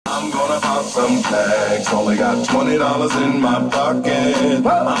I'm gonna pop some tags. Only got $20 in my pocket.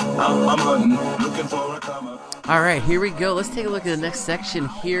 I'm hunting, looking for a come up. All right, here we go. Let's take a look at the next section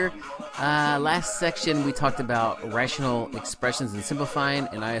here. Last section, we talked about rational expressions and simplifying,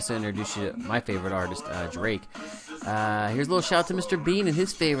 and I also introduced you to my favorite artist, Drake. Here's a little shout out to Mr. Bean and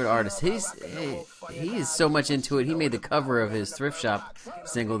his favorite artist. He is so much into it. He made the cover of his thrift shop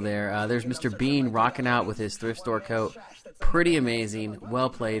single there. There's Mr. Bean rocking out with his thrift store coat. Pretty amazing. Well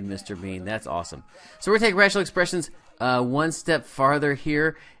played, Mr. Bean. That's awesome. So we're going to take rational expressions one step farther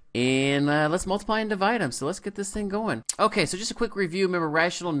here. And let's multiply and divide them. So let's get this thing going. Okay, so just a quick review. Remember,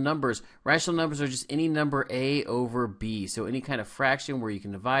 rational numbers. Rational numbers are just any number A over B. So any kind of fraction where you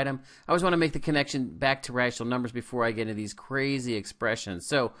can divide them. I always want to make the connection back to rational numbers before I get into these crazy expressions.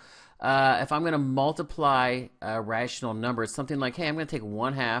 So if I'm going to multiply a rational number, it's something like, hey, I'm going to take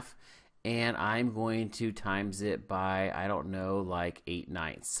 1/2 and I'm going to times it by, I don't know, like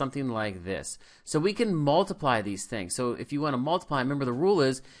 8/9, something like this. So we can multiply these things. So if you want to multiply, remember the rule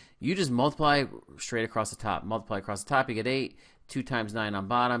is you just multiply straight across the top. Multiply across the top, you get 8. 2 times 9 on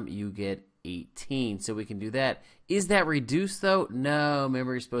bottom, you get 18. So we can do that. Is that reduced though? No.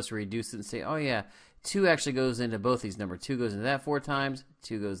 Remember, you're supposed to reduce it and say, oh yeah, 2 actually goes into both these numbers. 2 goes into that 4 times,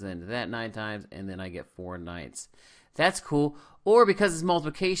 2 goes into that 9 times, and then I get 4/9. That's cool. Or because it's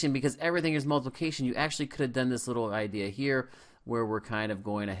multiplication, because everything is multiplication, you actually could have done this little idea here where we're kind of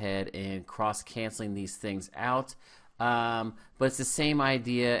going ahead and cross-canceling these things out. But it's the same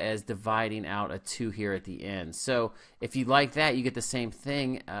idea as dividing out a 2 here at the end. So if you like that, you get the same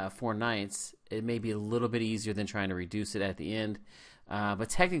thing, 4/9. It may be a little bit easier than trying to reduce it at the end. But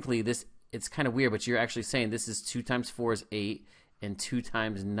technically, it's kind of weird, but you're actually saying this is 2 times 4 is 8. And 2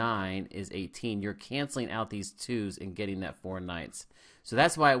 times 9 is 18. You're canceling out these 2's and getting that 4/9. So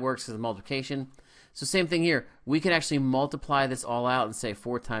that's why it works as a multiplication. So same thing here. We can actually multiply this all out and say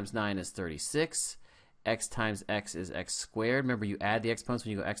 4 times 9 is 36. X times x is x squared. Remember, you add the exponents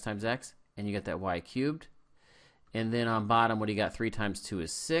when you go x times x, and you get that y cubed. And then on bottom, what do you got? 3 times 2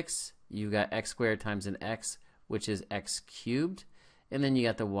 is 6. You got x squared times an x, which is x cubed. And then you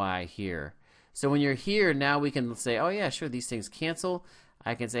got the y here. So when you're here, now we can say, oh yeah, sure, these things cancel.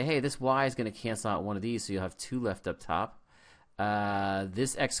 I can say, hey, this y is going to cancel out one of these, so you'll have 2 left up top.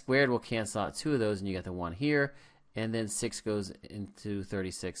 This x squared will cancel out 2 of those, and you get the 1 here. And then 6 goes into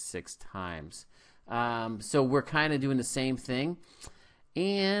 36 6 times. So we're kind of doing the same thing.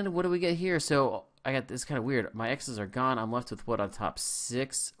 And what do we get here? So I got this kind of weird. My x's are gone. I'm left with what on top?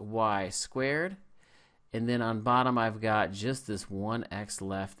 6y squared. And then on bottom, I've got just this 1x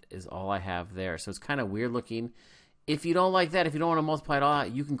left is all I have there. So it's kind of weird looking. If you don't like that, if you don't want to multiply it all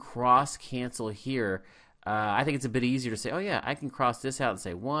out, you can cross cancel here. I think it's a bit easier to say, oh yeah, I can cross this out and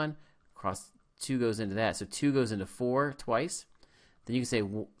say 1, cross 2 goes into that. So 2 goes into 4 twice. Then you can say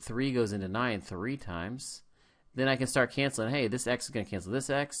 3 goes into 9 3 times. Then I can start canceling. Hey, this x is going to cancel this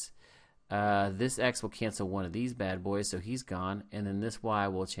x. This x will cancel one of these bad boys, so he's gone. And then this y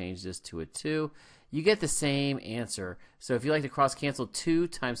will change this to a 2. You get the same answer. So if you like to cross cancel, 2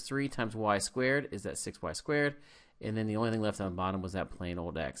 times 3 times y squared is that 6y squared. And then the only thing left on the bottom was that plain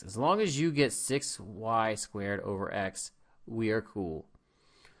old x. As long as you get 6y squared over x, we are cool.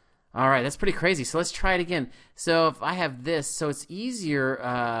 All right, that's pretty crazy. So let's try it again. So if I have this, so it's easier.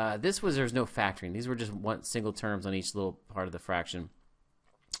 There's no factoring. These were just one single terms on each little part of the fraction.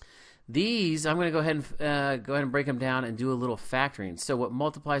 These, I'm going to go ahead and break them down and do a little factoring. So what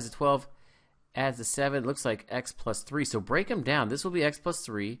multiplies to 12 adds to 7, looks like x plus 3. So break them down. This will be x plus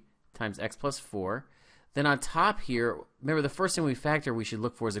 3 times x plus 4. Then on top here, remember the first thing we factor we should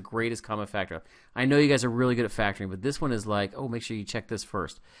look for is the greatest common factor. I know you guys are really good at factoring, but this one is like, oh, make sure you check this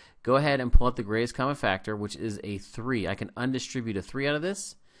first. Go ahead and pull up the greatest common factor, which is a 3. I can undistribute a 3 out of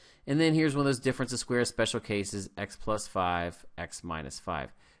this. And then here's one of those difference of squares special cases, x plus 5, x minus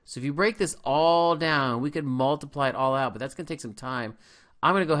 5. So if you break this all down, we could multiply it all out, but that's going to take some time.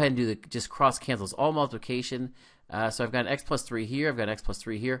 I'm going to go ahead and do just cross cancels, all multiplication. So I've got an x plus 3 here. I've got an x plus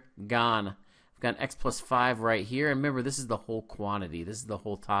 3 here. Gone. I've got an x plus 5 right here. And remember, this is the whole quantity. This is the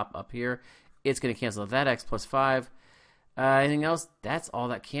whole top up here. It's going to cancel that x plus 5. Anything else? That's all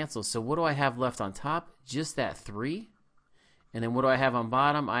that cancels. So what do I have left on top? Just that 3. And then what do I have on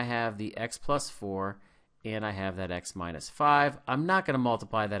bottom? I have the x plus 4. And I have that x minus 5. I'm not going to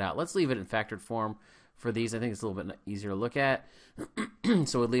multiply that out. Let's leave it in factored form for these. I think it's a little bit easier to look at.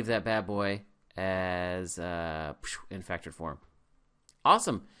 So we'll leave that bad boy as in factored form.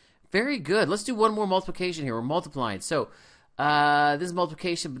 Awesome. Very good. Let's do one more multiplication here. We're multiplying. So this is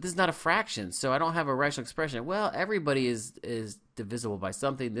multiplication, but this is not a fraction. So I don't have a rational expression. Well, everybody is divisible by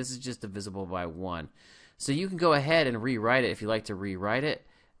something. This is just divisible by 1. So you can go ahead and rewrite it if you like to rewrite it.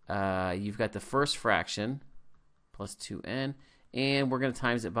 you've got the first fraction plus 2n, and we're going to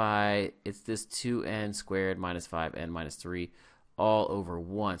times it by, it's this 2n squared minus 5n minus 3 all over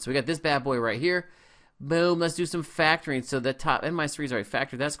 1. So we got this bad boy right here. Boom, let's do some factoring. So the top n minus 3 is already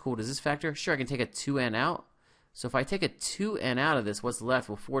factored. That's cool. Does this factor? Sure, I can take a 2n out. So if I take a 2n out of this, what's left?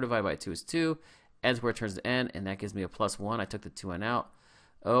 Well, 4 divided by 2 is 2. N squared turns to n, and that gives me a plus 1. I took the 2n out.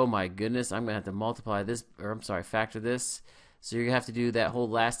 Oh my goodness, I'm going to have to multiply this, or I'm sorry, factor this. So you're going to have to do that whole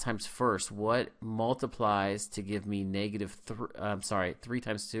last times first. What multiplies to give me negative 3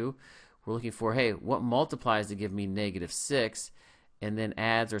 times 2? We're looking for, hey, what multiplies to give me negative 6? And then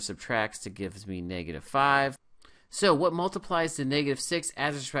adds or subtracts to give me negative 5. So what multiplies to negative 6,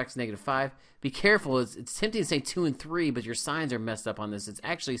 adds or subtracts negative 5? Be careful, it's tempting to say 2 and 3, but your signs are messed up on this. It's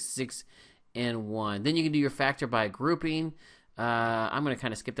actually 6 and 1. Then you can do your factor by grouping. I'm going to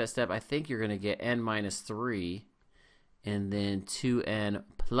kind of skip that step. I think you're going to get n minus 3 and then 2n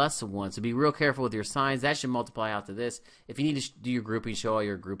plus 1. So be real careful with your signs. That should multiply out to this. If you need to do your grouping, show all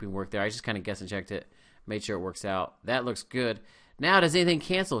your grouping work there. I just kind of guessed and checked it, made sure it works out. That looks good. Now, does anything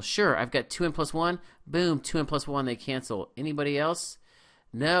cancel? Sure, I've got 2n plus 1. Boom, 2n plus 1, they cancel. Anybody else?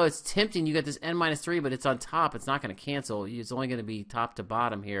 No, it's tempting. You got this n minus 3, but it's on top. It's not going to cancel. It's only going to be top to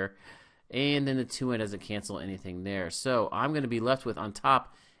bottom here. And then the 2n doesn't cancel anything there. So I'm going to be left with on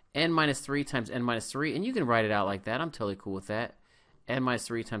top n minus 3 times n minus 3. And you can write it out like that. I'm totally cool with that. N minus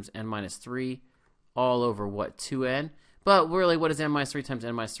 3 times n minus 3 all over what? 2n. But really, what is n minus 3 times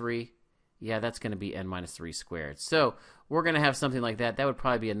n minus 3? Yeah, that's going to be n minus 3 squared. So we're going to have something like that. That would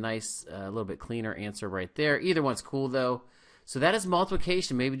probably be a nice, little bit cleaner answer right there. Either one's cool, though. So that is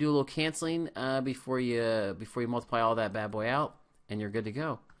multiplication. Maybe do a little canceling before you multiply all that bad boy out, and you're good to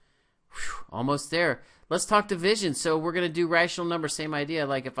go. Whew, almost there. Let's talk division. So we're going to do rational numbers. Same idea.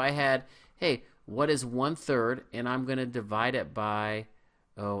 Like if I had, hey, what is 1/3? And I'm going to divide it by,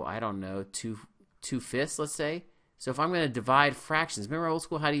 oh, I don't know, 2/5, let's say. So if I'm going to divide fractions, remember old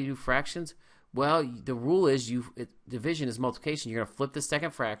school, how do you do fractions? Well, the rule is division is multiplication. You're going to flip the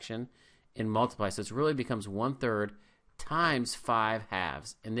second fraction and multiply. So it really becomes 1/3 times 5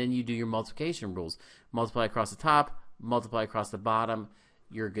 halves. And then you do your multiplication rules. Multiply across the top, multiply across the bottom.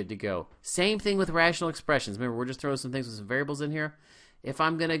 You're good to go. Same thing with rational expressions. Remember, we're just throwing some things with some variables in here. If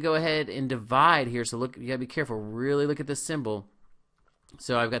I'm going to go ahead and divide here, so look, you got to be careful. Really look at this symbol.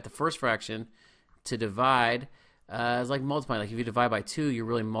 So I've got the first fraction to divide. It's like multiplying. Like if you divide by 2, you're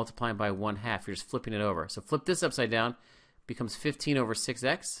really multiplying by 1/2. You're just flipping it over. So flip this upside down. Becomes 15 over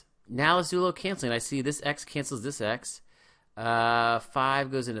 6x. Now let's do a little canceling. I see this x cancels this x. 5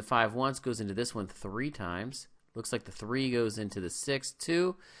 goes into 5 once, goes into this one 3 times. Looks like the 3 goes into the 6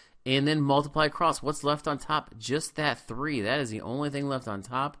 too. And then multiply across. What's left on top? Just that 3. That is the only thing left on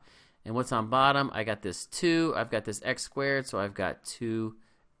top. And what's on bottom? I got this 2. I've got this x squared, so I've got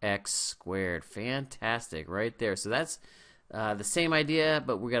 2x squared. Fantastic right there. So that's the same idea,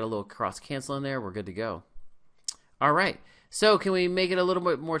 but we got a little cross cancel in there. We're good to go. All right. So can we make it a little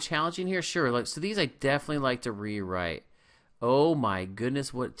bit more challenging here? Sure. So these I definitely like to rewrite. Oh my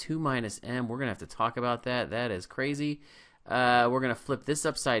goodness, what 2 minus m? We're going to have to talk about that. That is crazy. We're going to flip this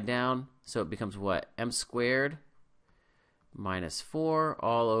upside down. So it becomes what? M squared minus 4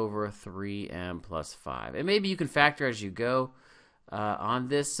 all over 3m plus 5. And maybe you can factor as you go on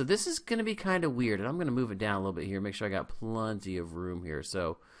this. So this is going to be kind of weird. And I'm going to move it down a little bit here. Make sure I got plenty of room here.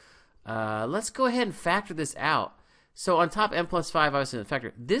 So let's go ahead and factor this out. So on top m plus 5, obviously the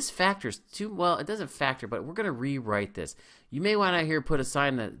factor. This factors too, well, it doesn't factor, but we're going to rewrite this. You may want to here put a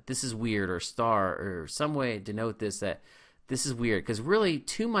sign that this is weird or star or some way denote this that this is weird. Because really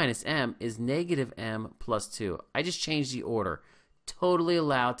 2 minus m is negative m plus 2. I just changed the order. Totally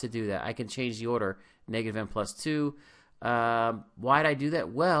allowed to do that. I can change the order negative m plus 2. Why'd I do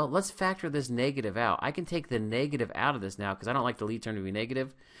that? Well, let's factor this negative out. I can take the negative out of this now because I don't like the lead term to be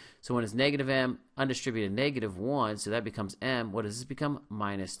negative. So when it's negative m, undistributed negative 1, so that becomes m. What does this become?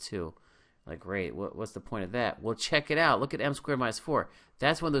 Minus 2. Like, great. What's the point of that? Well, check it out. Look at m squared minus 4.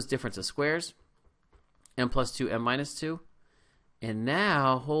 That's one of those difference of squares. M plus 2, m minus 2. And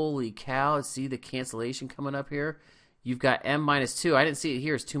now, holy cow, see the cancellation coming up here? You've got m minus 2. I didn't see it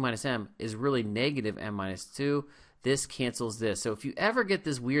here. It's 2 minus m is really negative m minus 2. This cancels this. So if you ever get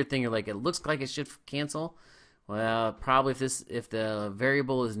this weird thing, you're like, it looks like it should cancel. Well, probably if the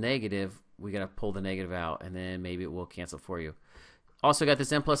variable is negative, we got to pull the negative out, and then maybe it will cancel for you. Also got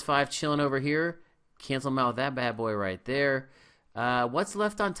this m plus 5 chilling over here. Cancel them out with that bad boy right there. What's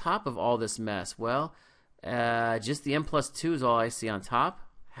left on top of all this mess? Well, just the m plus 2 is all I see on top.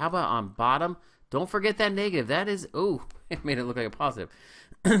 How about on bottom? Don't forget that negative. That is, oh, it made it look like a positive.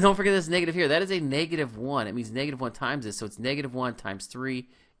 Don't forget this negative here. That is a negative 1. It means negative 1 times this, so it's negative 1 times 3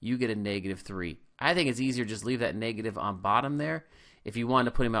 you get a -3. I think it's easier just leave that negative on bottom there. If you wanted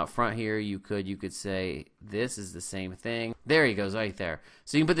to put him out front here, you could say this is the same thing. There he goes, right there.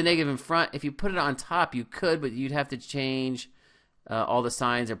 So you can put the negative in front. If you put it on top, you could, but you'd have to change all the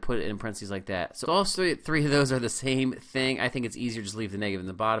signs or put it in parentheses like that. So all three of those are the same thing. I think it's easier just leave the negative in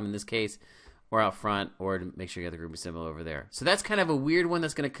the bottom in this case, or out front, or to make sure you got the grouping symbol over there. So that's kind of a weird one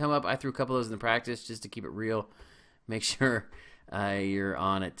that's going to come up. I threw a couple of those in the practice just to keep it real. Make sure you're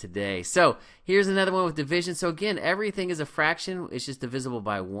on it today. So here's another one with division. So again, everything is a fraction. It's just divisible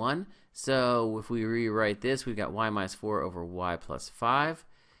by 1. So if we rewrite this, we've got y minus 4 over y plus 5.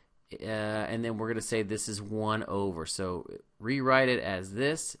 And then we're going to say this is 1 over. So rewrite it as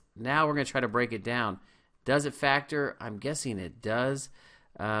this. Now we're going to try to break it down. Does it factor? I'm guessing it does.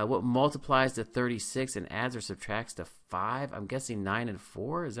 What multiplies to 36 and adds or subtracts to 5? I'm guessing 9 and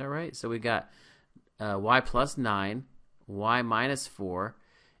 4. Is that right? So we got y plus 9, y minus 4.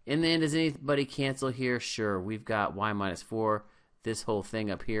 And then does anybody cancel here? Sure. We've got y minus 4. This whole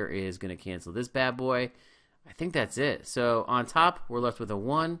thing up here is going to cancel this bad boy. I think that's it. So on top, we're left with a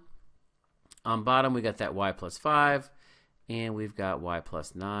 1. On bottom, we got that y plus 5. And we've got y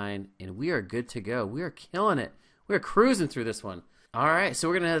plus 9. And we are good to go. We are killing it. We're cruising through this one. All right,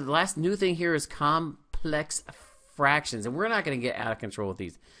 so the last new thing here is complex fractions, and we're not going to get out of control with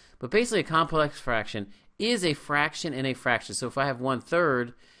these. But basically, a complex fraction is a fraction in a fraction. So if I have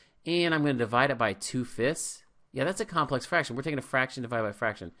 1/3, and I'm going to divide it by 2/5, yeah, that's a complex fraction. We're taking a fraction divided by a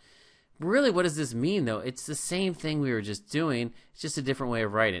fraction. Really, what does this mean, though? It's the same thing we were just doing. It's just a different way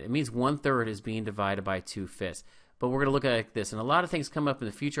of writing it. It means 1/3 is being divided by 2/5. But we're going to look at it like this, and a lot of things coming up in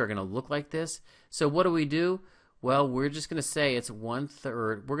the future are going to look like this. So what do? Well, we're just going to say it's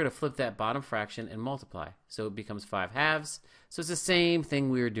 1/3. We're going to flip that bottom fraction and multiply. So it becomes 5/2. So it's the same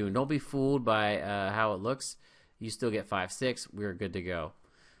thing we were doing. Don't be fooled by how it looks. You still get 5/6. We're good to go.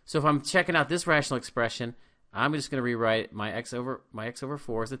 So if I'm checking out this rational expression, I'm just going to rewrite my x over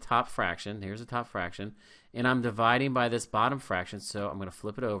 4 is the top fraction. Here's the top fraction. And I'm dividing by this bottom fraction. So I'm going to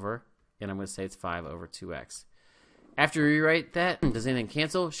flip it over, and I'm going to say it's 5 over 2x. After you rewrite that, does anything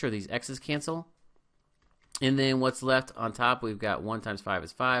cancel? Sure, these x's cancel. And then what's left on top, we've got 1 times 5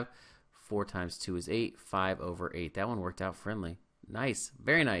 is 5, 4 times 2 is 8, 5 over 8. That one worked out friendly. Nice.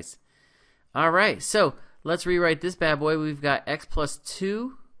 Very nice. All right, so let's rewrite this bad boy. We've got x plus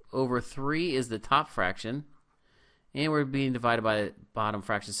 2 over 3 is the top fraction. And we're being divided by the bottom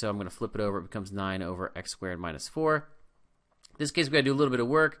fraction, so I'm going to flip it over. It becomes 9 over x squared minus 4. In this case, we've got to do a little bit of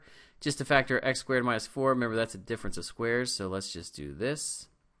work just to factor x squared minus 4. Remember, that's a difference of squares, so let's just do this.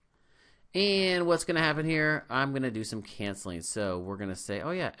 And what's going to happen here, I'm going to do some canceling. So we're going to say,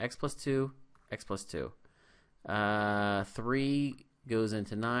 oh yeah, x plus 2, x plus 2. 3 goes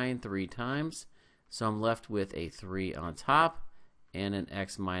into 9 3 times. So I'm left with a 3 on top and an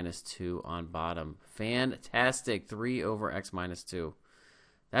x minus 2 on bottom. Fantastic. 3 over x minus 2.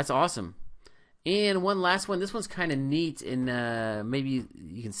 That's awesome. And one last one. This one's kind of neat, and maybe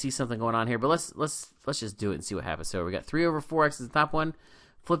you can see something going on here. But let's just do it and see what happens. So we got 3 over 4x is the top one.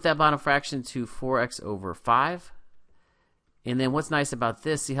 Flip that bottom fraction to 4x over 5. And then what's nice about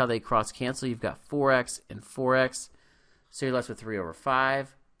this, see how they cross cancel? You've got 4x and 4x. So you're left with 3 over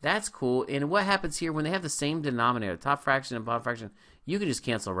 5. That's cool. And what happens here, when they have the same denominator, top fraction and bottom fraction, you can just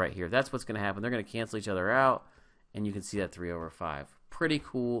cancel right here. That's what's going to happen. They're going to cancel each other out. And you can see that 3 over 5. Pretty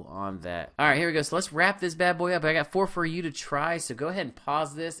cool on that. All right, here we go. So let's wrap this bad boy up. I got 4 for you to try. So go ahead and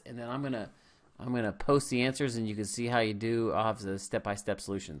pause this, and then I'm gonna post the answers, and you can see how you do. I'll have the step-by-step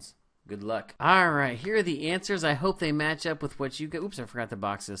solutions. Good luck. All right, here are the answers. I hope they match up with what you got. Oops, I forgot to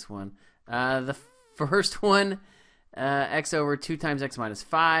box this one. The first one, x over 2 times x minus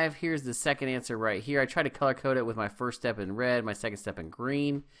 5. Here's the second answer right here. I tried to color code it with my first step in red, my second step in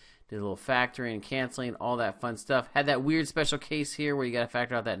green. Did a little factoring and canceling, all that fun stuff. Had that weird special case here where you got to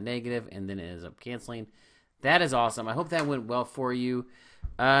factor out that negative, and then it ends up canceling. That is awesome. I hope that went well for you.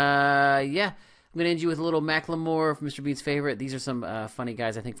 Yeah. I'm going to end you with a little Macklemore from Mr. Bean's favorite. These are some funny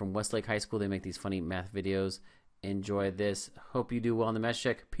guys, I think, from Westlake High School. They make these funny math videos. Enjoy this. Hope you do well in the math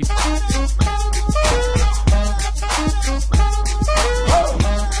check. Peace.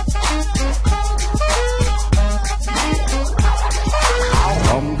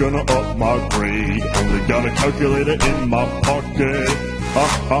 I'm gonna up my grade. Only got a calculator in my pocket.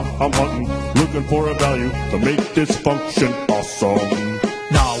 I'm hunting, looking for a value to make this function awesome.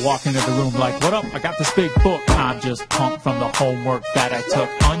 Now I walk into the room like, what up? I got this big book. I'm just pumped from the homework that I took.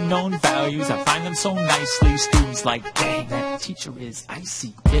 Unknown values, I find them so nicely. Students like, dang, that teacher is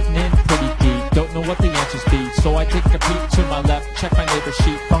icy. Getting in pretty deep, don't know what the answers be. So I take a peek to my left, check my neighbor's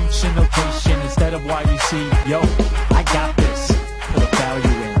sheet. Function notation instead of Y, you see. Yo, I got this. Put a value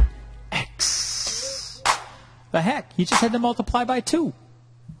in. The heck, he just had to multiply by 2.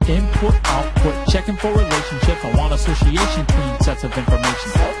 Input, output, checking for relationships. I want association, clean sets of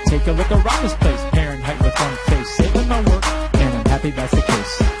information. Take a look around this place, pairing height with one face. Saving my work, and I'm happy that's the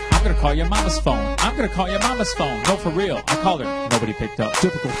case. I'm gonna call your mama's phone. I'm gonna call your mama's phone. No, for real, I called her. Nobody picked up.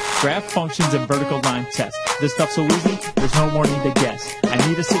 Typical. Graph functions and vertical line test. This stuff's so easy, there's no more need to guess. I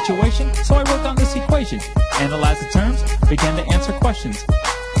need a situation, so I wrote down this equation. Analyze the terms, began to answer questions.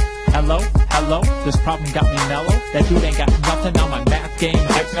 Hello, hello, this problem got me mellow. That dude ain't got nothing on my math game.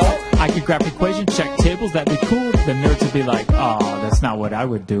 Heck no. I could graph equations, check tables, that'd be cool. The nerds would be like, oh, that's not what I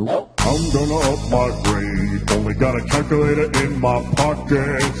would do. I'm gonna up my grade. Only got a calculator in my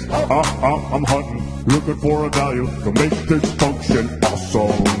pocket. I'm hunting, looking for a value to make this function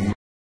awesome.